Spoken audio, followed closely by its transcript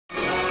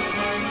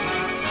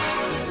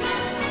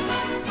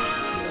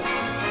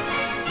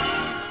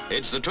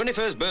It's the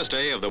 21st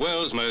birthday of the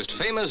world's most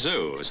famous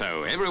zoo,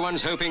 so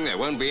everyone's hoping there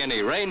won't be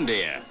any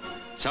reindeer.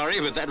 Sorry,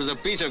 but that was a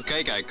piece of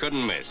cake I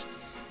couldn't miss.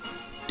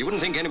 You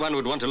wouldn't think anyone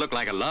would want to look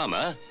like a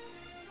llama,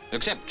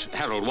 except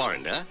Harold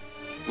Warrender,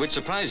 which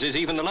surprises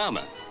even the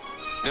llama.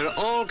 There are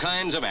all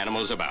kinds of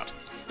animals about.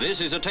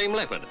 This is a tame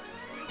leopard,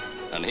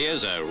 and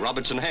here's a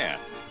Robertson Hare.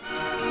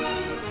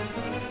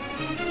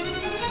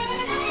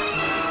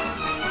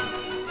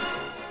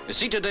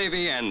 Sita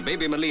Devi and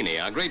baby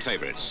Malini are great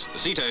favourites.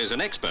 Sita is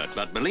an expert,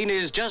 but Malini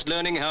is just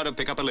learning how to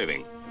pick up a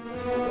living.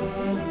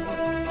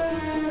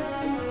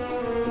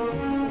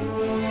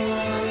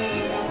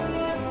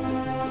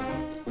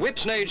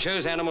 Whipsnade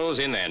shows animals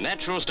in their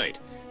natural state.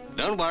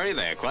 Don't worry,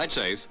 they're quite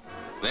safe.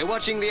 They're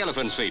watching the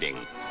elephants feeding.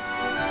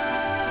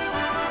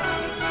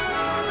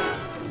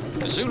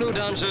 Zulu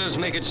dancers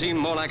make it seem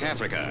more like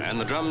Africa, and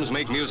the drums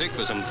make music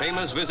for some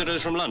famous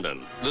visitors from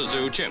London, the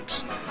zoo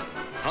chimps.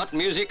 Hot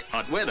music,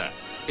 hot weather.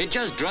 It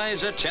just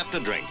drives a chap to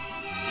drink.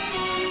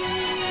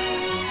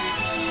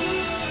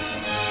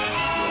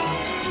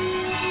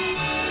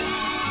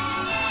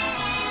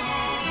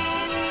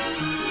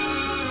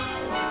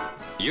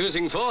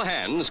 Using 4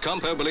 hands,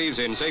 Compo believes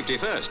in safety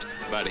first,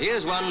 but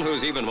here's one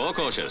who's even more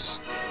cautious.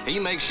 He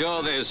makes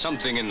sure there's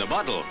something in the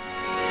bottle.